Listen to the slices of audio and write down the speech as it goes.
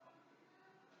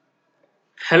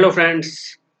Hello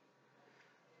friends,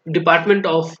 Department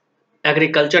of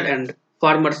Agriculture and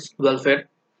Farmers Welfare,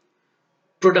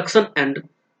 production and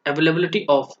availability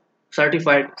of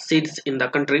certified seeds in the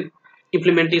country,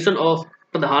 implementation of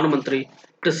Pradhan Mantri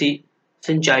Krishi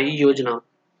Sinchai Yojana,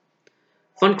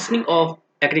 functioning of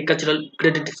agricultural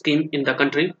credit scheme in the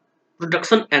country,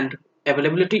 production and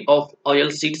availability of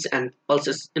oil seeds and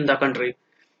pulses in the country,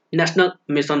 National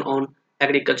Mission on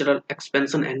Agricultural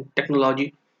Expansion and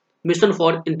Technology, Mission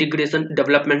for Integration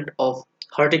Development of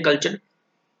Horticulture,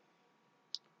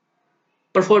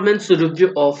 performance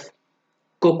review of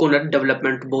Coconut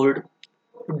Development Board,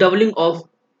 doubling of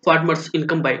farmers'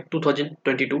 income by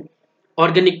 2022,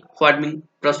 organic farming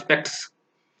prospects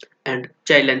and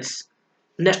challenges,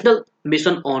 National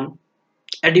Mission on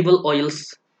Edible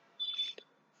Oils,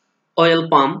 Oil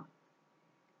Palm,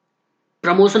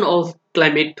 promotion of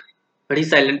climate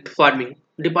resilient farming,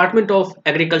 Department of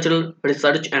Agricultural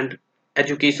Research and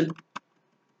Education,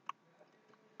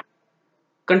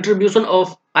 contribution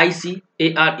of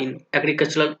ICAR in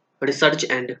agricultural research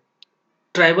and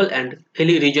tribal and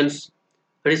hilly regions,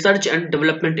 research and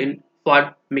development in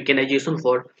farm mechanization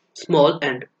for small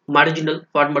and marginal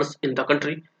farmers in the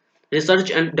country,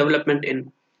 research and development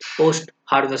in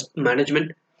post-harvest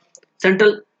management,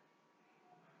 Central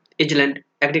Agland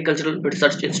Agricultural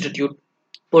Research Institute,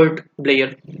 Port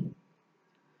Blair,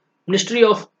 Ministry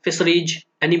of Fisheries,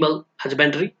 Animal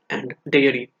Husbandry and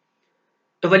Dairy,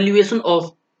 evaluation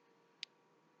of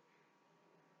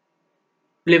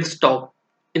livestock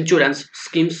insurance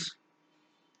schemes,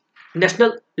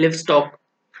 National Livestock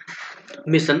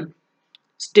Mission,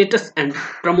 status and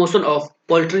promotion of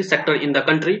poultry sector in the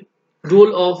country,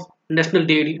 role of National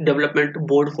Dairy Development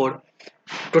Board for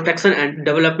protection and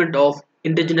development of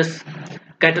indigenous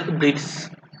cattle breeds,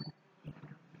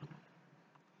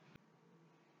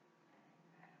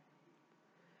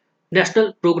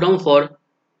 National Program for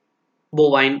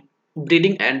Bovine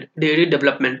Breeding and Dairy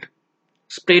Development,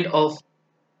 spread of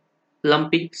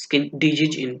lumpy skin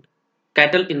disease in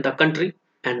cattle in the country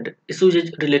and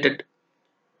issues related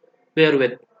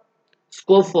wherewith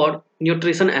scope for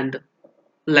nutrition and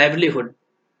livelihood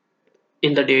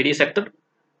in the dairy sector,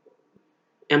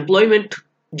 employment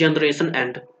generation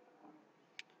and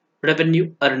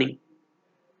revenue earning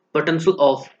potential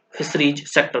of fisheries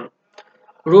sector,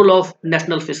 role of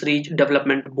National Fisheries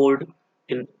Development Board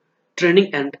in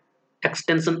training and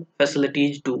extension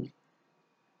facilities to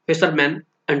fishermen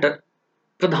under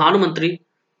Pradhan Mantri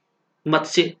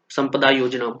Matsya Sampada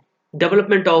Yojana,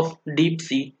 development of deep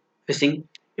sea fishing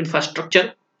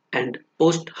infrastructure and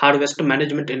post harvest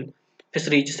management in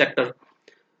fisheries sector,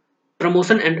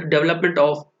 promotion and development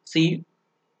of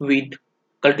seaweed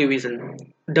cultivation,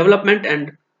 development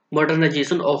and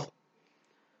modernization of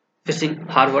fishing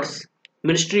harbors,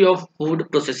 Ministry of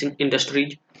Food Processing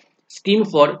Industries, scheme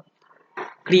for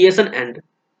creation and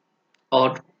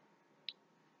or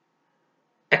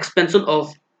expansion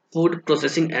of food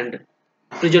processing and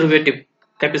preservative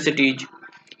capacities,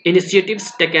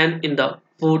 initiatives taken in the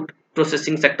food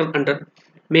processing sector under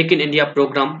Make in India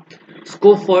program,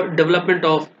 scope for development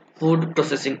of food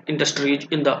processing industries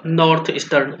in the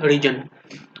northeastern region,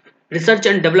 research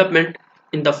and development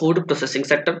in the food processing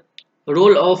sector,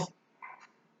 role of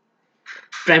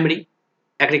primary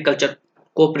agriculture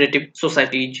cooperative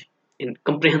societies in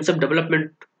comprehensive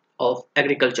development of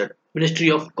agriculture, Ministry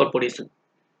of Corporation.